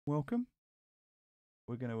welcome.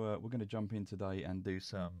 We're gonna jump in today and do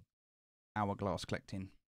some hourglass collecting.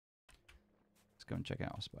 Let's go and check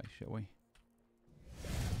out our space, shall we?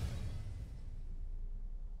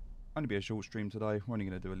 Only be a short stream today. We're only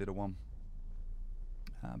gonna do a little one,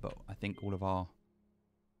 but I think all of our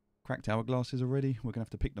cracked hourglasses are ready. We're gonna have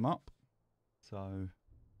to pick them up. So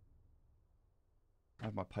I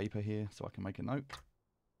have my paper here so I can make a note.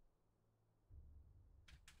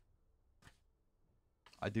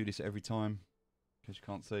 I do this every time because you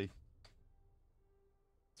can't see.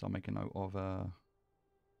 So I'll make a note of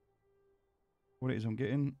what it is I'm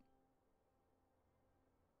getting.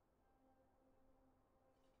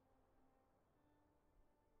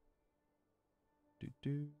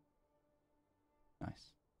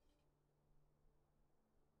 Nice.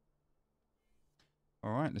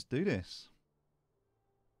 Alright, let's do this.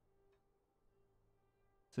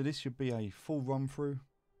 So this should be a full run through.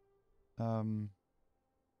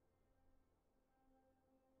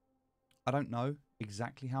 I don't know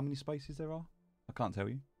exactly how many spaces there are. I can't tell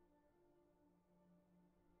you.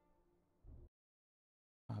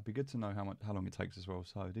 It'd be good to know how long it takes as well.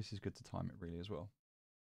 So this is good to time it really as well.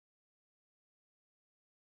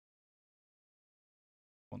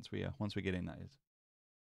 Once we get in, that is.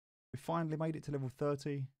 We finally made it to level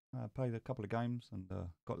 30. Played a couple of games and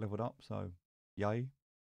got leveled up. So yay!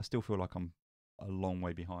 I still feel like I'm a long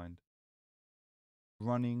way behind.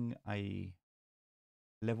 Running a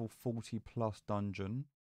level 40 plus dungeon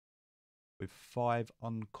with 5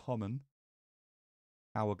 uncommon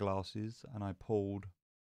hourglasses, and I pulled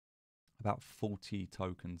about 40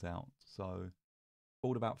 tokens out. So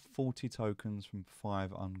pulled about 40 tokens from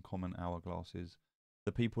 5 uncommon hourglasses.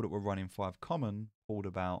 The people that were running 5 common pulled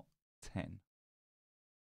about 10.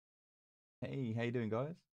 Hey, how you doing,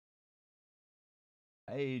 guys?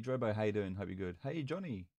 Hey, Drobo, how you doing? Hope you're good. Hey,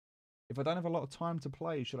 Johnny. If I don't have a lot of time to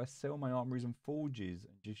play, should I sell my armories and forges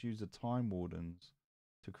and just use the time wardens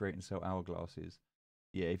to create and sell hourglasses?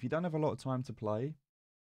 Yeah, if you don't have a lot of time to play,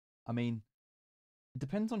 I mean, it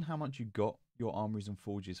depends on how much you got your armories and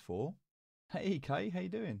forges for. Hey, Kay, how you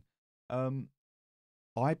doing?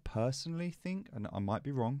 I personally think, and I might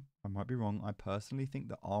be wrong, I personally think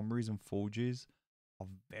that armories and forges are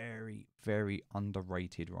very, very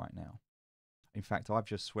underrated right now. In fact, I've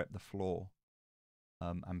just swept the floor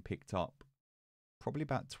and picked up probably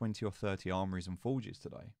about 20 or 30 armories and forges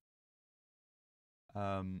today.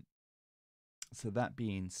 So that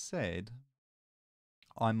being said,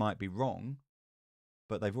 I might be wrong,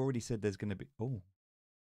 but they've already said there's going to be... Oh,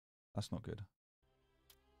 that's not good.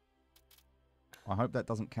 I hope that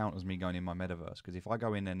doesn't count as me going in my metaverse, because if I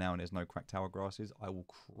go in there now and there's no cracked hourglasses, I will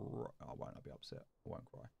cry. I won't be upset. I won't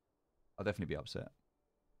cry. I'll definitely be upset.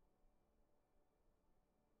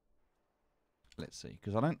 Let's see,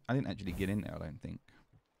 because I didn't actually get in there, I don't think.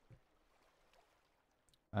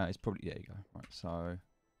 It's probably... There you go. Right, so...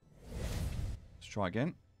 Let's try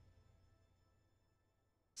again.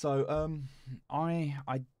 So,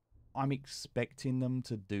 I'm expecting them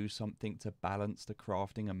to do something to balance the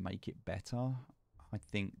crafting and make it better. I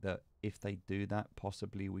think that if they do that,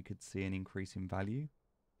 possibly we could see an increase in value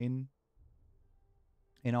in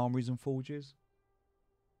armories and forges.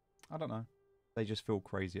 I don't know. They just feel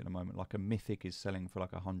crazy at the moment. Like a mythic is selling for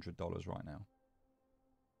like $100 right now.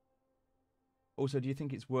 Also, do you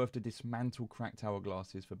think it's worth to dismantle cracked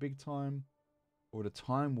hourglasses for big time? Or are the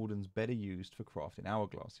time wardens better used for crafting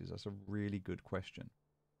hourglasses? That's a really good question.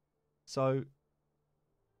 So,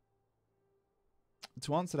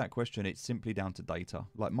 to answer that question, it's simply down to data.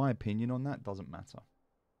 Like, my opinion on that doesn't matter.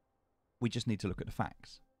 We just need to look at the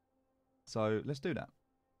facts. So, let's do that.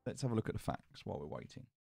 Let's have a look at the facts while we're waiting.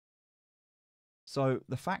 So,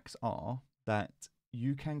 the facts are that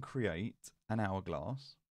you can create an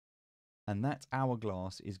hourglass, and that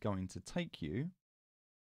hourglass is going to take you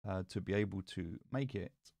to be able to make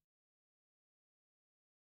it.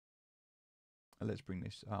 Let's bring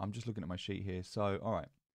this. I'm just looking at my sheet here. So, all right.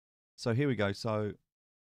 So here we go. So,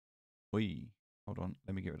 hold on.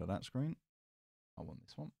 Let me get rid of that screen. I want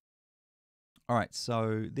this one. All right.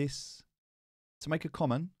 So this, to make a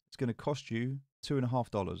common, it's going to cost you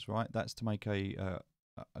 $2.50, right? That's to make a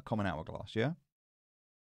common hourglass, yeah?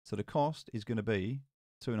 So the cost is going to be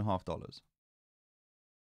 $2.50.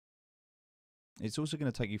 It's also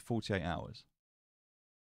going to take you 48 hours.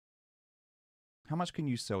 How much can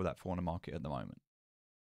you sell that for on the market at the moment?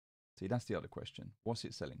 See, that's the other question. What's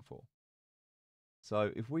it selling for?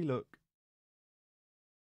 So if we look,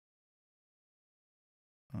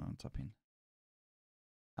 type in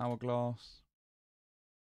hourglass.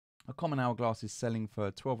 A common hourglass is selling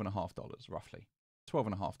for $12.50, roughly.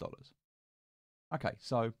 $12.50. Okay,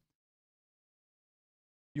 so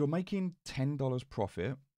you're making $10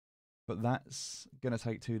 profit, but that's going to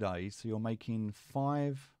take 2 days. So you're making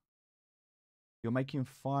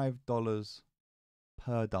 $5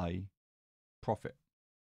 per day profit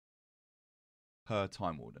per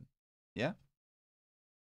Time Warden. Yeah?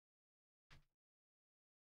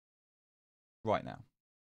 Right now.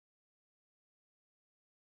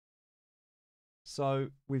 So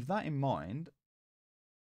with that in mind,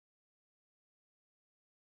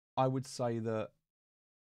 I would say that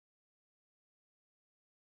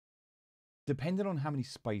depending on how many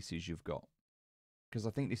spaces you've got, because I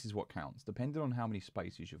think this is what counts, depending on how many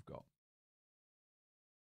spaces you've got.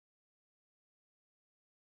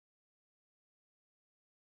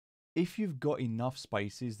 If you've got enough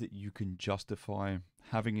spaces that you can justify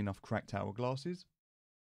having enough cracked hourglasses,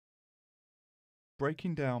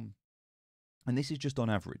 breaking down, and this is just on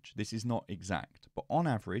average, this is not exact, but on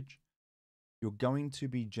average, you're going to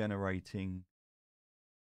be generating,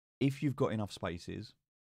 if you've got enough spaces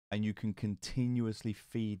and you can continuously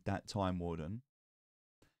feed that Time Warden,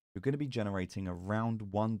 you're going to be generating around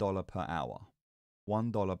 $1 per hour.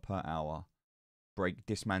 $1 per hour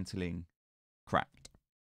dismantling cracked.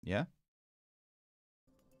 Yeah?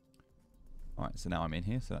 All right, so now I'm in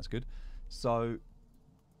here, so that's good. So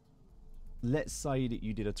let's say that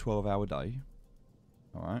you did a 12-hour day.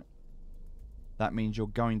 All right. That means you're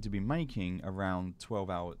going to be making around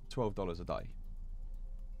 $12 a day.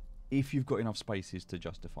 If you've got enough spaces to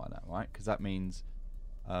justify that, right? Because that means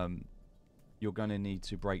you're going to need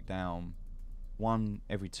to break down 1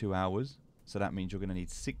 every 2 hours. So that means you're going to need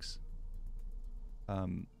 6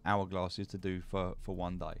 hourglasses to do for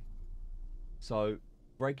 1 day. So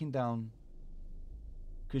breaking down,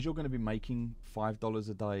 because you're going to be making $5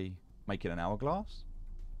 a day making an hourglass,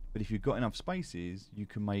 but if you've got enough spaces, you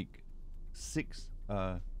can make 6.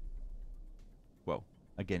 Well,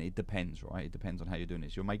 again, it depends, right? It depends on how you're doing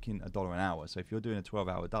this. You're making $1 an hour, so if you're doing a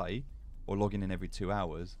 12-hour day or logging in every 2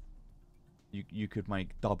 hours, you could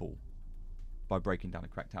make double by breaking down a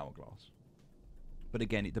cracked hourglass. But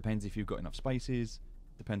again, it depends if you've got enough spaces.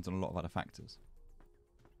 Depends on a lot of other factors.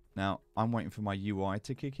 Now, I'm waiting for my UI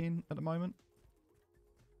to kick in at the moment.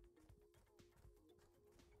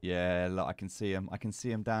 Yeah, look, I can see them. I can see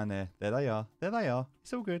them down there. There they are. There they are.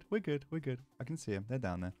 It's all good. We're good. We're good. I can see them. They're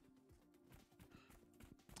down there.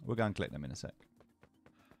 We'll go and click them in a sec.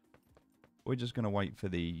 We're just going to wait for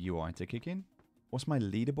the UI to kick in. What's my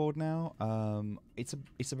leaderboard now?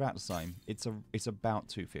 It's about the same. It's about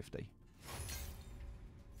 250.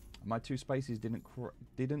 My 2 spaces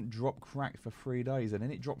didn't drop cracked for 3 days, and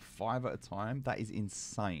then it dropped 5 at a time. That is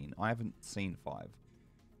insane. I haven't seen 5.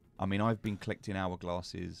 I mean, I've been collecting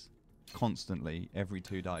hourglasses constantly every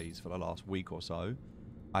 2 days for the last week or so.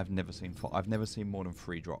 I've never seen more than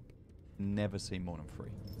 3 drop. Never seen more than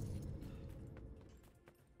 3.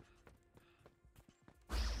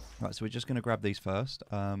 Right, so we're just going to grab these first.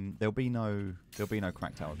 There'll be no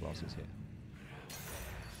cracked hourglasses here.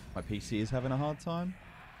 My PC is having a hard time.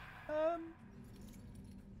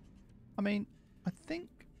 I mean, I think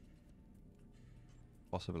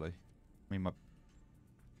possibly. I mean,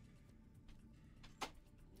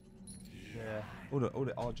 yeah, all the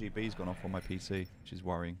RGB's gone off on my PC, which is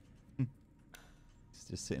worrying. It's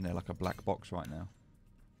just sitting there like a black box right now.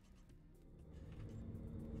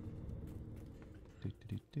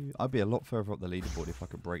 I'd be a lot further up the leaderboard if I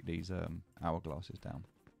could break these hourglasses down.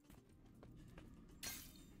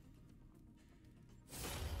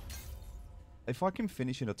 If I can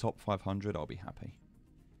finish in a top 500, I'll be happy.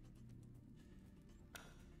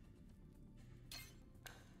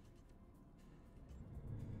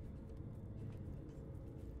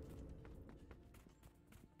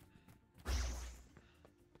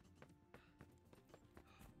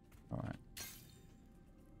 Alright.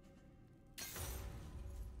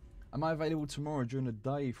 Am I available tomorrow during the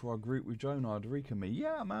day for our group with Jonah, Rick and me?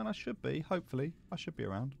 Yeah, man, I should be. Hopefully. I should be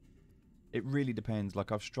around. It really depends.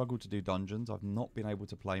 Like, I've struggled to do dungeons. I've not been able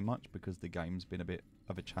to play much because the game's been a bit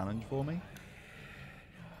of a challenge for me.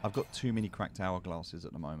 I've got too many cracked hourglasses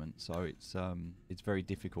at the moment, so it's very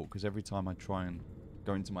difficult because every time I try and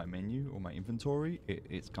go into my menu or my inventory,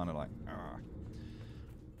 it's kind of like,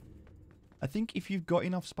 I think if you've got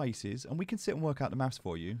enough spaces, and we can sit and work out the maths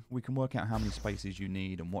for you, we can work out how many spaces you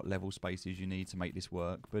need and what level spaces you need to make this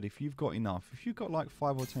work. But if you've got enough, if you've got like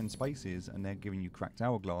 5 or 10 spaces and they're giving you cracked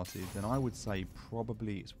hourglasses, then I would say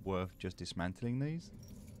probably it's worth just dismantling these.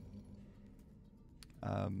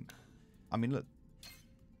 I mean, look,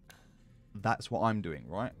 that's what I'm doing,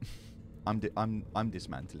 right? I'm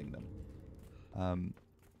dismantling them.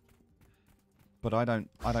 But I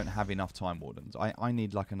don't have enough Time Wardens. I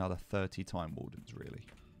need like another 30 Time Wardens, really.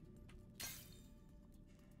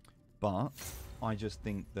 But I just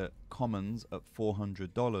think that commons at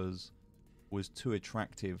 $400 was too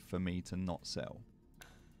attractive for me to not sell.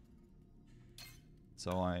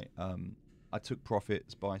 So I took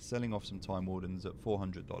profits by selling off some Time Wardens at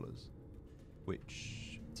 $400,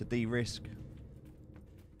 which to de-risk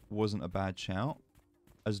wasn't a bad shout.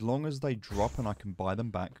 As long as they drop and I can buy them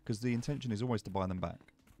back, because the intention is always to buy them back.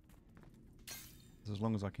 So as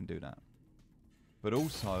long as I can do that. But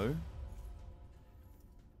also,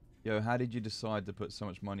 yo, how did you decide to put so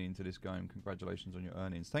much money into this game? Congratulations on your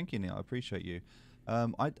earnings. Thank you, Neil. I appreciate you.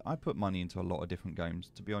 I put money into a lot of different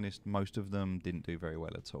games. To be honest, most of them didn't do very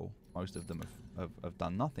well at all. Most of them have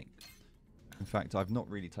done nothing. In fact, I've not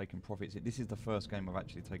really taken profits. This is the first game I've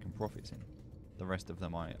actually taken profits in. The rest of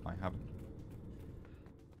them I haven't.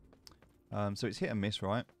 So it's hit and miss,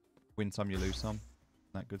 right? Win some, you lose some.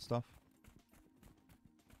 That good stuff.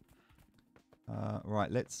 Right,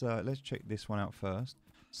 let's check this one out first.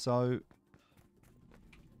 So,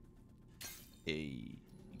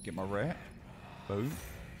 get my rare. Boom.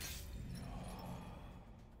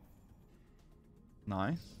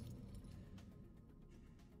 Nice.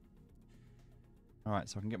 Alright,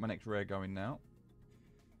 so I can get my next rare going now.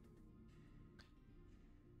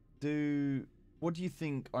 What do you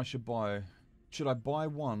think I should buy? Should I buy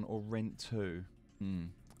one or rent two?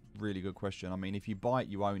 Really good question. I mean, if you buy it,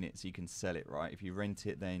 you own it, so you can sell it, right? If you rent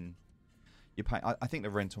it, then you pay. I think the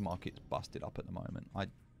rental market's busted up at the moment. I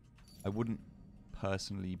wouldn't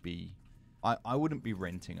personally be. I wouldn't be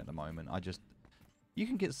renting at the moment. You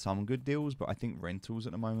can get some good deals, but I think rentals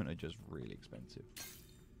at the moment are just really expensive.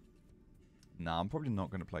 Nah, I'm probably not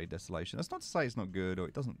going to play Desolation. That's not to say it's not good or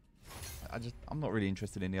it doesn't. I'm not really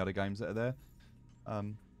interested in the other games that are there.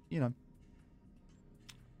 You know,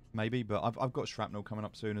 maybe, but I've got Shrapnel coming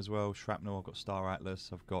up soon as well. Shrapnel, I've got Star Atlas,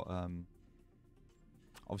 I've got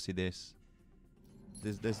obviously this.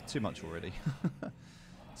 There's too much already.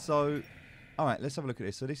 So, all right, let's have a look at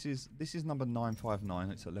this. So this is number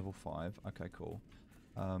 959. It's at level 5. Okay, cool.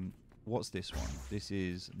 What's this one? This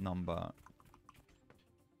is number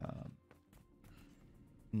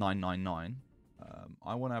 999.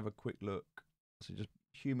 I want to have a quick look. So just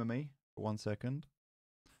humour me for 1 second.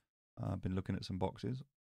 I've been looking at some boxes.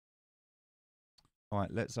 All right,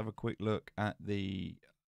 let's have a quick look at the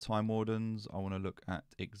Time Wardens. I want to look at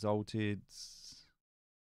Exalteds.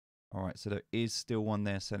 All right, so there is still one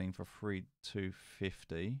there selling for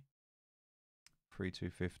 3,250.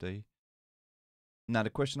 3,250. Now, the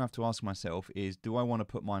question I have to ask myself is, do I want to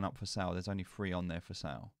put mine up for sale? There's only 3 on there for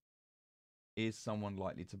sale. Is someone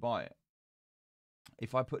likely to buy it?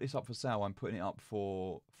 If I put this up for sale, I'm putting it up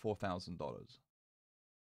for $4,000.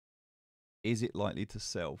 Is it likely to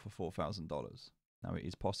sell for $4,000? Now, it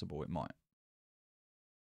is possible it might.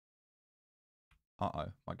 Uh-oh,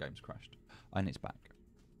 my game's crashed. And it's back.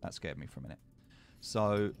 That scared me for a minute.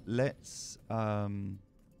 So, let's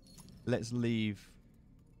leave.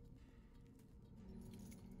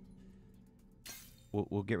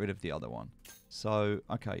 We'll get rid of the other one. So,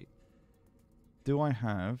 okay. Do I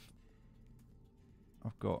have...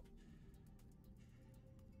 I've got...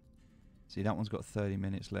 See, that one's got 30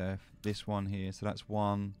 minutes left. This one here, so that's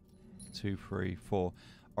 1, 2, 3, 4.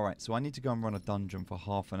 Alright, so I need to go and run a dungeon for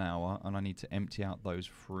half an hour, and I need to empty out those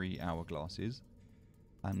 3 hourglasses.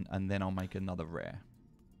 And then I'll make another rare.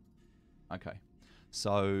 Okay.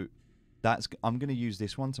 So, I'm going to use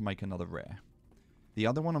this one to make another rare. The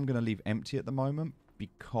other one I'm going to leave empty at the moment,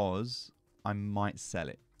 because I might sell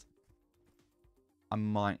it. I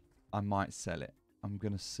might sell it. I'm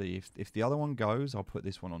going to see if the other one goes, I'll put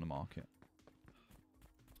this one on the market.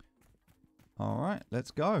 All right,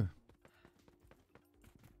 let's go.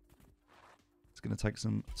 It's going to take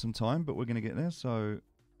some time, but we're going to get there. So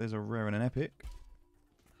there's a rare and an epic.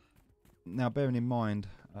 Now, bearing in mind,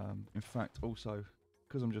 in fact, also,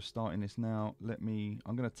 because I'm just starting this now,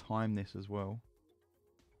 I'm going to time this as well.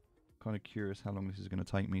 Kind of curious how long this is going to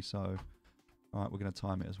take me, so all right, we're going to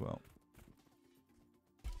time it as well.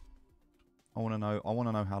 I want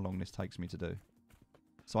to know how long this takes me to do.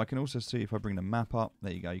 So I can also see if I bring the map up.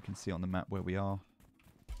 There you go. You can see on the map where we are.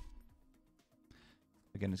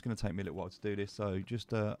 Again, it's going to take me a little while to do this. So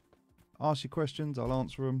just ask your questions. I'll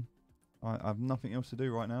answer them. I have nothing else to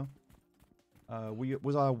do right now.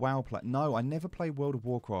 Was I a WoW player? No, I never played World of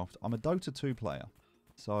Warcraft. I'm a Dota 2 player.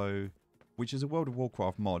 So, which is a World of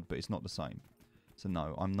Warcraft mod, but it's not the same. So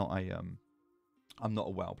no, I'm not a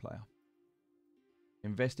WoW player.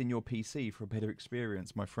 Invest in your PC for a better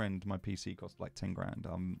experience. My friend, my PC cost like 10 grand.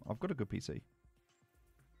 I've got a good PC.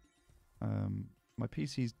 My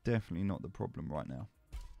PC is definitely not the problem right now.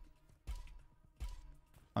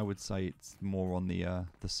 I would say it's more on the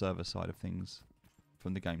server side of things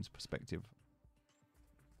from the game's perspective.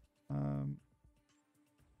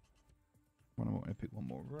 Want to pick one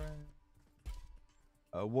more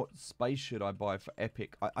rare. What space should I buy for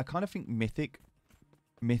epic? I kind of think mythic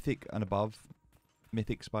and above,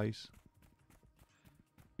 mythic space.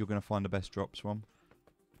 You're going to find the best drops from.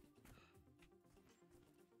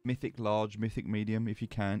 Mythic large, mythic medium, if you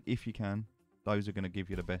can. Those are going to give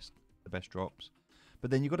you the best drops.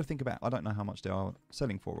 But then you've got to think about, I don't know how much they are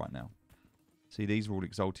selling for right now. See, these are all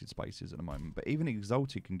exalted spaces at the moment. But even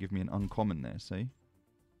exalted can give me an uncommon there, see?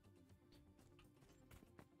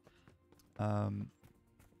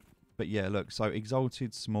 But yeah, look, so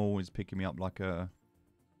exalted small is picking me up like an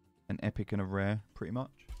epic and a rare, pretty much.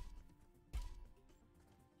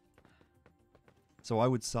 So I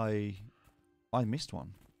would say I missed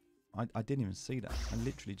one. I didn't even see that. I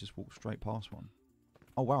literally just walked straight past one.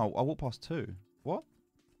 Oh, wow. I walked past two. What?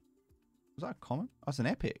 Was that a common? That's an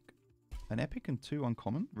epic. An epic and two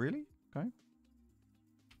uncommon? Really? Okay.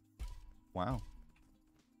 Wow.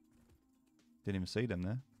 Didn't even see them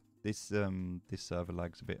there. This server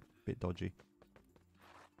lag's a bit dodgy.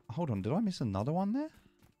 Hold on. Did I miss another one there?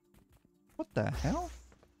 What the hell?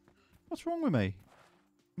 What's wrong with me?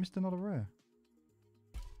 Missed another rare.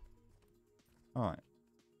 Alright.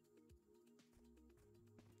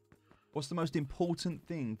 What's the most important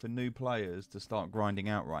thing for new players to start grinding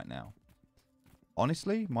out right now?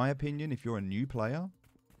 Honestly, my opinion, if you're a new player,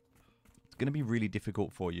 it's going to be really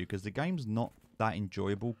difficult for you because the game's not that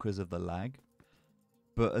enjoyable because of the lag.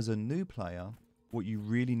 But as a new player, what you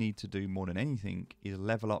really need to do more than anything is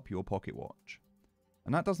level up your pocket watch.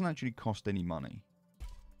 And that doesn't actually cost any money.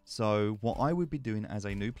 So what I would be doing as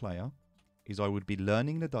a new player is I would be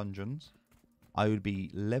learning the dungeons. I would be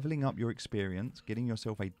leveling up your experience, getting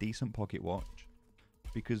yourself a decent pocket watch.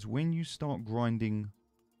 Because when you start grinding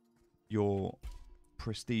your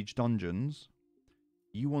prestige dungeons,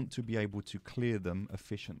 you want to be able to clear them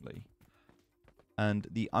efficiently. And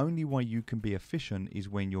the only way you can be efficient is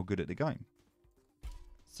when you're good at the game.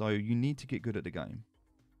 So you need to get good at the game.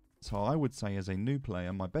 So I would say as a new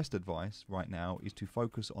player, my best advice right now is to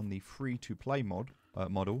focus on the free-to-play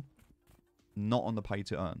model, not on the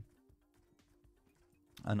pay-to-earn.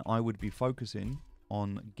 And I would be focusing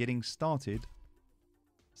on getting started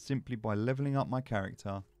simply by leveling up my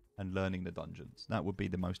character and learning the dungeons. That would be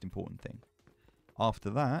the most important thing.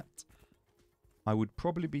 After that, I would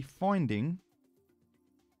probably be finding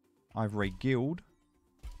either a guild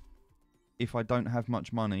if I don't have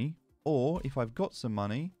much money, or if I've got some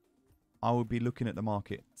money, I would be looking at the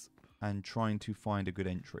market and trying to find a good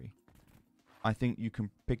entry. I think you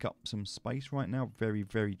can pick up some space right now very,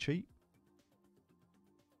 very cheap.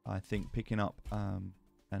 I think picking up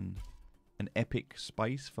an epic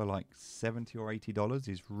space for like $70 or $80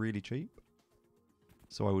 is really cheap.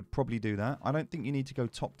 So I would probably do that. I don't think you need to go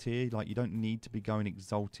top tier. Like, you don't need to be going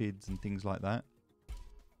exalted and things like that.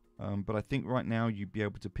 But I think right now you'd be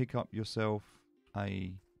able to pick up yourself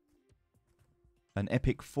an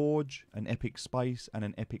epic forge, an epic space, and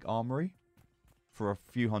an epic armory for a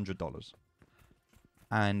few $100s.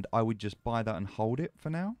 And I would just buy that and hold it for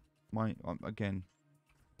now. Again,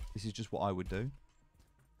 this is just what I would do.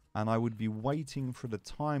 And I would be waiting for the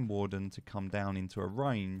Time Warden to come down into a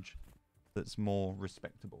range that's more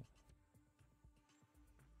respectable.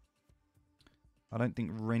 I don't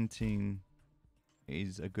think renting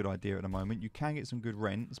is a good idea at the moment. You can get some good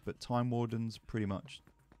rents, but Time Wardens pretty much...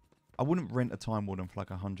 I wouldn't rent a Time Warden for like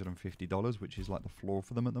 $150, which is like the floor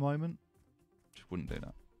for them at the moment. Just wouldn't do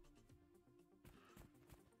that.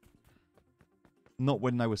 Not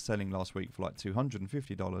when they were selling last week for like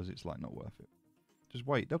 $250. It's like not worth it. Just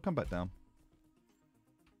wait. They'll come back down.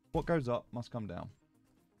 What goes up must come down.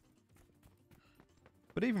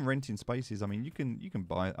 But even renting spaces, I mean, you can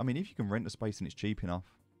buy... I mean, if you can rent a space and it's cheap enough,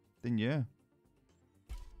 then yeah.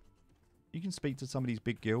 You can speak to some of these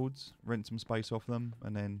big guilds, rent some space off them,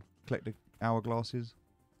 and then collect the hourglasses.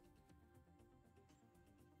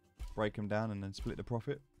 Break them down and then split the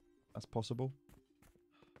profit. That's possible.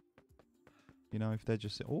 You know, if they're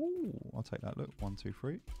just... Oh, I'll take that. Look, 1, 2,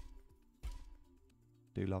 3.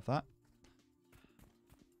 Do love that.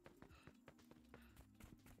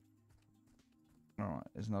 Alright,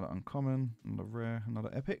 there's another uncommon, another rare,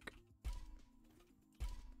 another epic.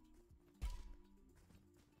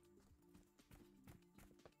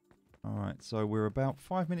 Alright, so we're about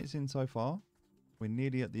 5 minutes in so far. We're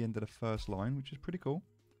nearly at the end of the first line, which is pretty cool.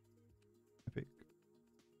 Epic.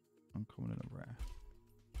 Uncommon and a rare.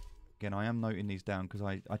 Again, I am noting these down because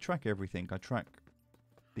I track everything. I track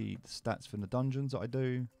the stats from the dungeons that I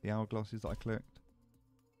do, the hourglasses that I collect.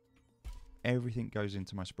 Everything goes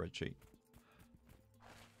into my spreadsheet.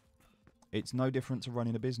 It's no different to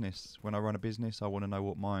running a business. When I run a business, I want to know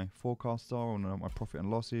what my forecasts are. I want to know what my profit and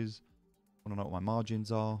loss is. I want to know what my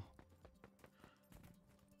margins are.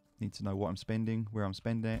 Need to know what I'm spending, where I'm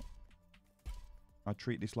spending it. I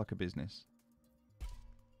treat this like a business.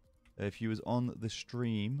 If you was on the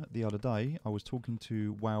stream the other day, I was talking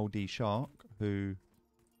to Wow D Shark, who,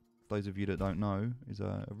 those of you that don't know, is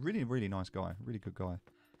a really, really nice guy. Really good guy.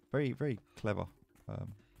 Very, very clever,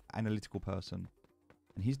 analytical person.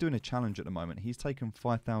 And he's doing a challenge at the moment. He's taken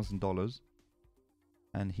 $5,000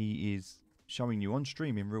 and he is showing you on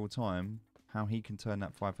stream in real time how he can turn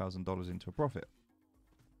that $5,000 into a profit.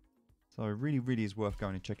 So it really, really is worth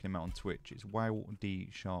going and checking him out on Twitch. It's Wow D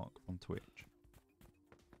Shark on Twitch.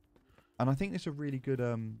 And I think it's a really good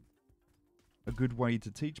way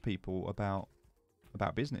to teach people about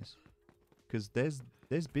business. Because there's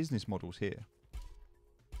business models here.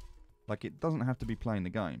 Like, it doesn't have to be playing the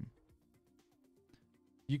game.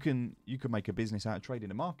 You can make a business out of trading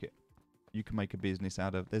the market. You can make a business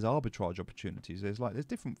out of, there's arbitrage opportunities. There's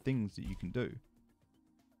different things that you can do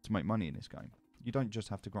to make money in this game. You don't just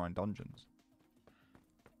have to grind dungeons.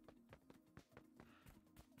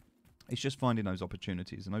 It's just finding those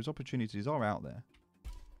opportunities, and those opportunities are out there.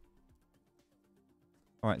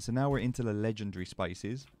 Alright, so now we're into the legendary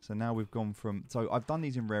spaces. So now we've gone from, so I've done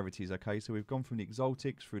these in rarities, okay? So we've gone from the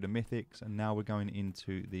exotics through the mythics, and now we're going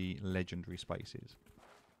into the legendary spaces.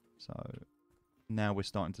 So now we're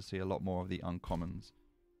starting to see a lot more of the uncommons.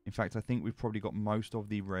 In fact, I think we've probably got most of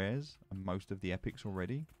the rares and most of the epics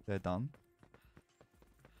already. They're done.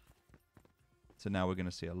 So now we're going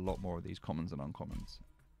to see a lot more of these commons and uncommons.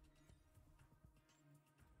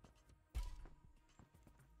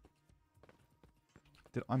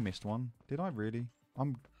 I missed one. Did I really?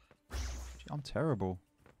 I'm terrible.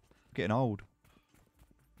 I'm getting old.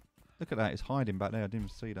 Look at that. It's hiding back there. I didn't even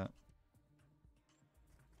see that.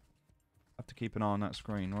 Have to keep an eye on that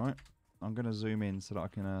screen, right? I'm going to zoom in so that I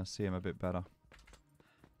can see him a bit better.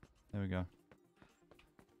 There we go.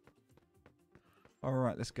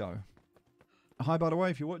 Alright, let's go. Hi, by the way,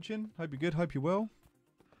 if you're watching. Hope you're good. Hope you're well.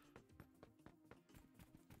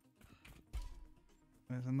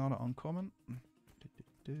 There's another uncommon.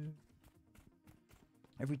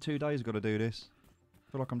 Every 2 days I've got to do this.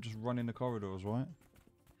 I feel like I'm just running the corridors, right?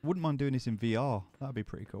 Wouldn't mind doing this in VR. That'd be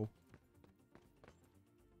pretty cool.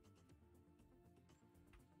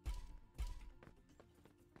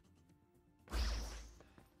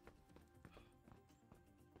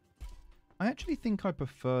 I actually think I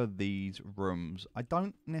prefer these rooms. I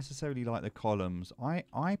don't necessarily like the columns.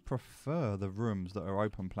 I prefer the rooms that are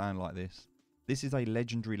open plan like this. This is a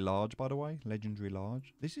legendary large, by the way. Legendary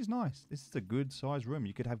large. This is nice. This is a good size room.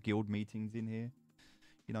 You could have guild meetings in here.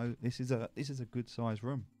 You know, this is a good size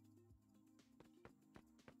room.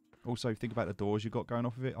 Also, think about the doors you've got going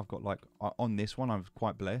off of it. I've got, like, on this one, I'm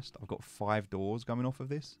quite blessed. I've got 5 doors going off of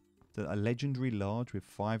this. So a legendary large with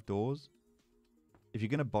 5 doors. If you're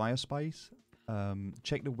going to buy a space,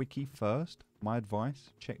 check the wiki first. My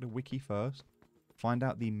advice, check the wiki first. Find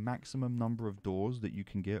out the maximum number of doors that you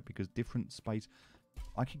can get, because different space...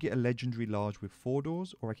 I could get a legendary large with 4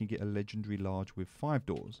 doors, or I can get a legendary large with 5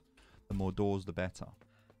 doors. The more doors, the better.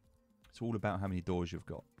 It's all about how many doors you've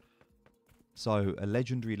got. So a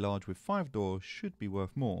legendary large with 5 doors should be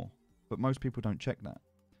worth more, but most people don't check that.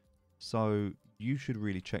 So you should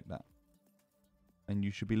really check that. And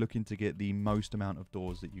you should be looking to get the most amount of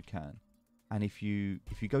doors that you can. And if you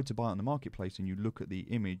go to buy it on the marketplace and you look at the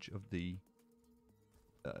image of the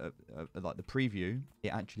like the preview, it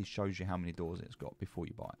actually shows you how many doors it's got before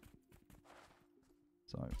you buy it.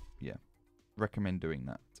 So yeah, recommend doing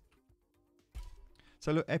that.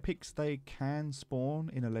 So look, epics, they can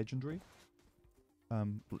spawn in a legendary.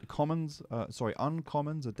 Uncommons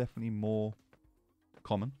are definitely more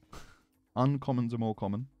common. Uncommons are more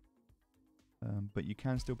common. But you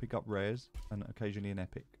can still pick up rares and occasionally an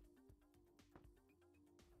epic.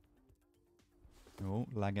 Oh,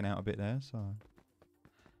 lagging out a bit there, so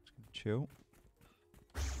just gonna chill.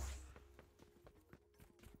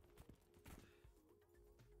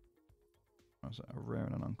 That's a rare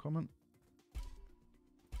and an uncommon.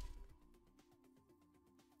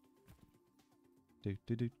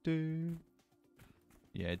 Do.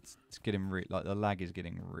 Yeah, it's getting like the lag is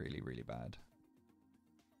getting really bad.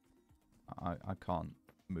 I can't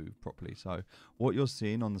move properly. So what you're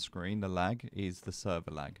seeing on the screen, the lag, is the server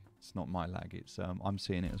lag. It's not my lag. It's I'm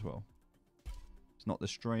seeing it as well. It's not the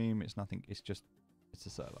stream. It's nothing. It's the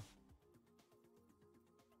server.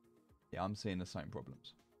 Yeah, I'm seeing the same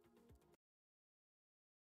problems.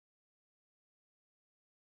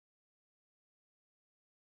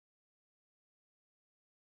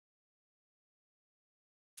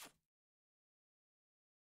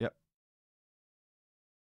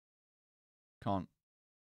 Can't.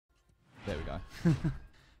 There we go.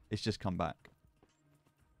 It's just come back.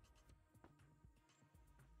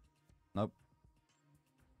 Nope.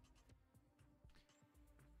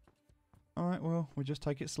 Alright, well, we'll just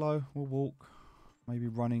take it slow. We'll walk. Maybe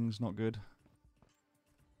running's not good.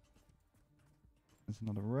 There's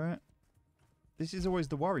another rat. This is always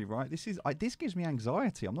the worry, right? This gives me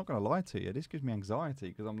anxiety. I'm not going to lie to you. This gives me anxiety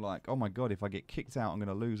because I'm like, oh my god, if I get kicked out, I'm going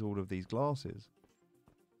to lose all of these glasses.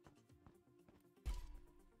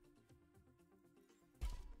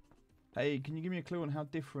 Hey, can you give me a clue on how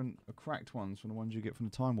different are cracked ones from the ones you get from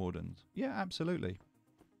the Time Wardens? Yeah, absolutely.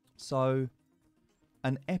 So,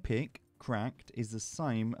 an epic cracked is the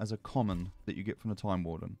same as a common that you get from the Time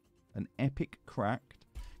Warden. An epic cracked.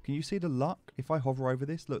 Can you see the luck? If I hover over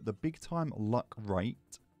this, look, the big time luck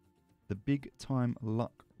rate. The big time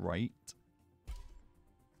luck rate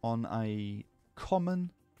on a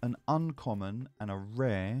common, an uncommon, and a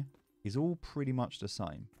rare is all pretty much the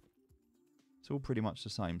same. It's all pretty much the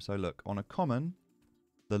same. So look, on a common,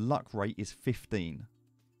 the luck rate is 15.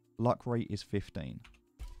 Luck rate is 15.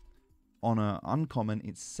 On an uncommon,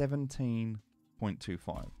 it's 17.25.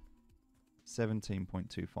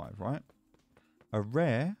 17.25, right? A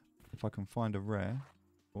rare, if I can find a rare.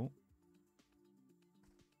 Oh.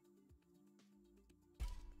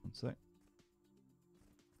 One sec.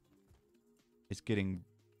 It's getting,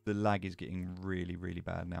 the lag is getting really, really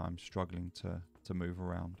bad now. I'm struggling to move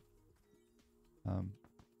around.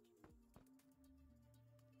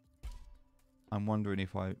 I'm wondering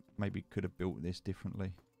if I maybe could have built this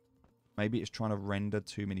differently. Maybe it's trying to render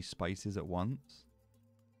too many spaces at once.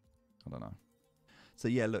 I don't know. So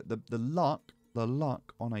yeah, look, the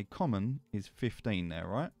luck on a common is 15 there,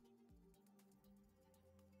 right?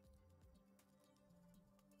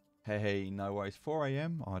 Hey, no worries. 4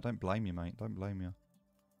 AM? Oh, I don't blame you, mate. Don't blame you.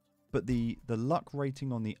 But the luck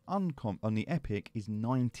rating on the epic is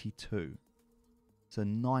 92. So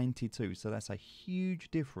 92. So that's a huge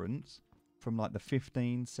difference from like the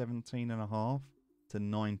 15, 17 and a half to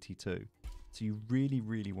 92. So you really,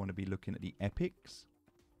 really want to be looking at the epics.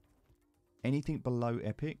 Anything below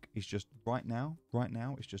epic is just right now,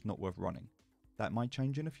 it's just not worth running. That might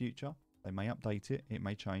change in the future. They may update it. It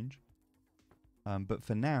may change. But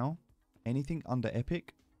for now, anything under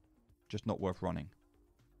epic, just not worth running.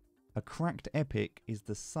 A cracked epic is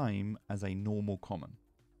the same as a normal common.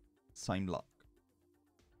 Same luck.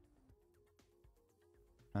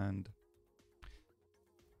 And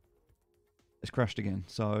it's crashed again.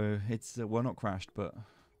 So it's, well, not crashed, but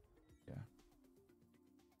yeah.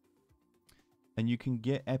 And you can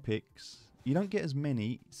get epics. You don't get as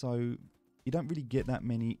many, so you don't really get that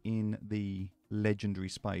many in the legendary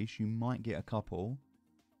space. You might get a couple,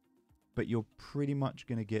 but you're pretty much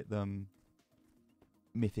going to get them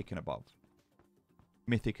mythic and above.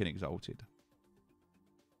 Mythic and exalted.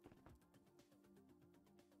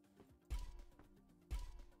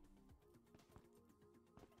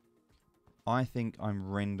 I think I'm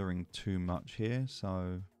rendering too much here,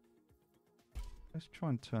 so let's try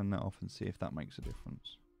and turn that off and see if that makes a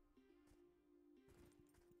difference.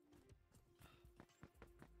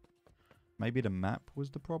 Maybe the map was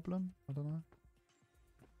the problem? I don't know.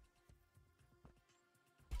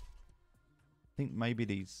 I think maybe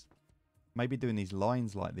doing these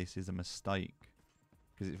lines like this is a mistake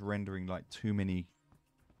because it's rendering like too many.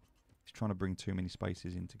 It's trying to bring too many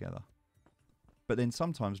spaces in together. But then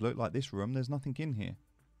sometimes, look, like this room, there's nothing in here.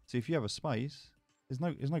 So if you have a space, there's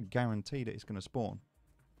no guarantee that it's going to spawn.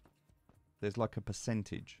 There's like a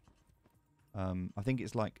percentage. I think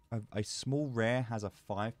it's like a small rare has a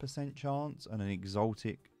 5% chance, and an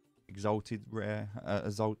exalted rare,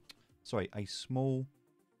 a small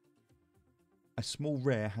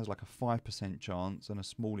rare has like a 5% chance, and a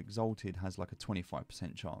small exalted has like a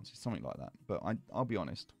 25% chance. It's something like that. But I'll be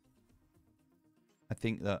honest. I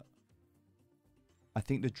think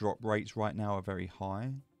the drop rates right now are very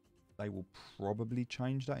high. They will probably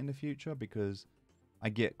change that in the future because I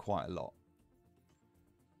get quite a lot.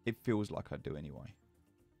 It feels like I do anyway.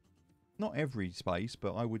 Not every space,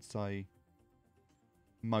 but I would say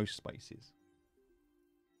most spaces.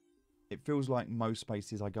 It feels like most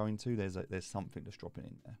spaces I go into, there's something that's dropping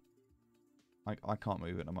in there. I can't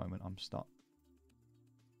move at the moment. I'm stuck.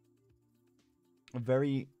 I'm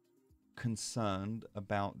very concerned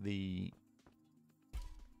about the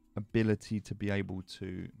ability to be able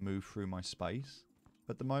to move through my space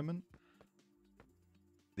at the moment.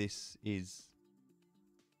 This is...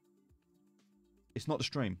 It's not the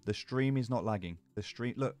stream. The stream is not lagging. The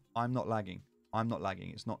stream... Look, I'm not lagging. I'm not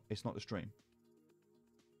lagging. It's not the stream.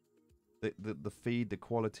 The feed, the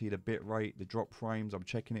quality, the bit rate, the drop frames, I'm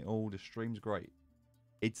checking it all. The stream's great.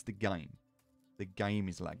 It's the game. the game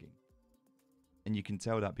is lagging. And you can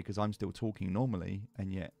tell that because I'm still talking normally,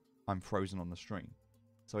 and yet I'm frozen on the stream.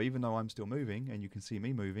 So even though I'm still moving, and you can see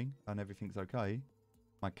me moving, and everything's okay,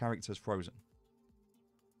 my character's frozen.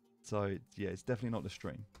 So yeah, it's definitely not the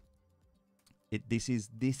stream. This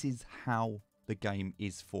is how the game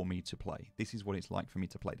is for me to play. This is what it's like for me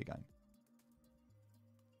to play the game.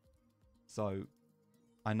 So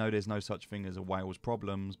I know there's no such thing as a whale's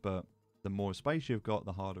problems, but the more space you've got,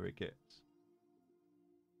 the harder it gets.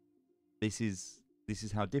 This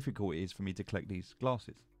is how difficult it is for me to collect these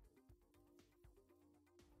glasses.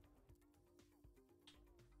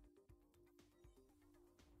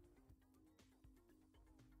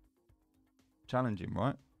 Challenging,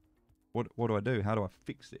 right? What do I do? How do I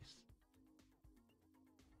fix this?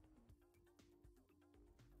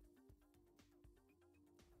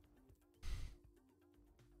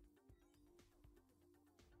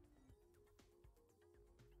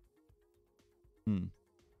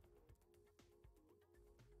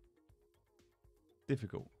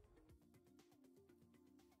 Difficult.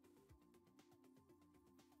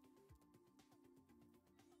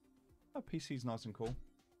 Oh, PC's nice and cool.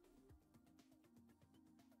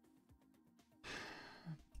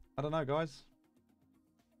 I don't know, guys.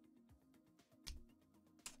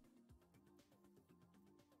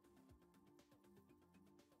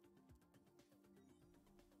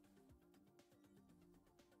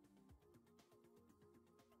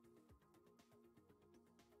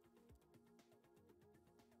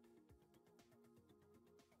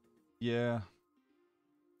 Yeah.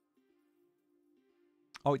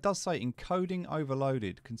 Oh, it does say encoding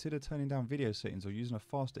overloaded. Consider turning down video settings or using a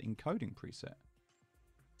faster encoding preset.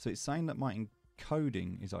 So it's saying that my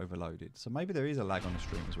encoding is overloaded. So maybe there is a lag on the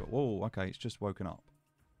stream as well. Oh, okay, it's just woken up.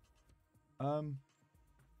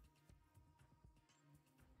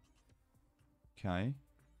 Okay.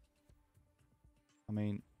 I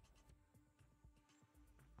mean,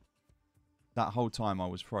 that whole time I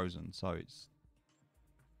was frozen, so it's...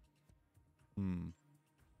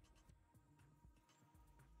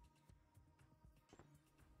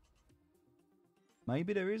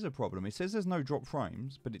 Maybe there is a problem. It says there's no drop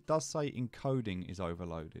frames, but it does say encoding is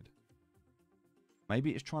overloaded.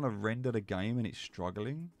 Maybe it's trying to render the game and it's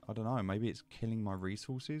struggling. I don't know. Maybe it's killing my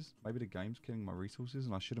resources. Maybe the game's killing my resources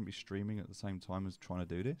and I shouldn't be streaming at the same time as trying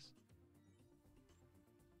to do this.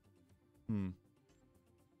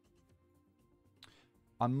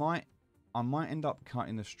 I might end up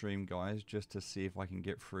cutting the stream, guys, just to see if I can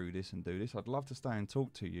get through this and do this. I'd love to stay and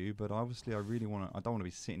talk to you, but obviously I don't want to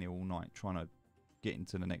be sitting here all night trying to get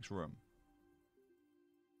into the next room.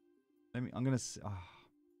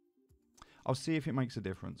 I'll see if it makes a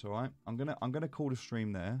difference, all right? I'm gonna call the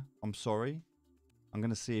stream there. I'm sorry. I'm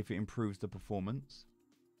gonna see if it improves the performance,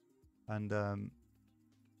 and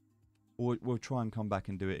we'll try and come back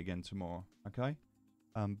and do it again tomorrow, okay?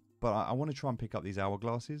 But I want to try and pick up these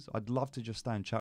hourglasses. I'd love to just stay and chat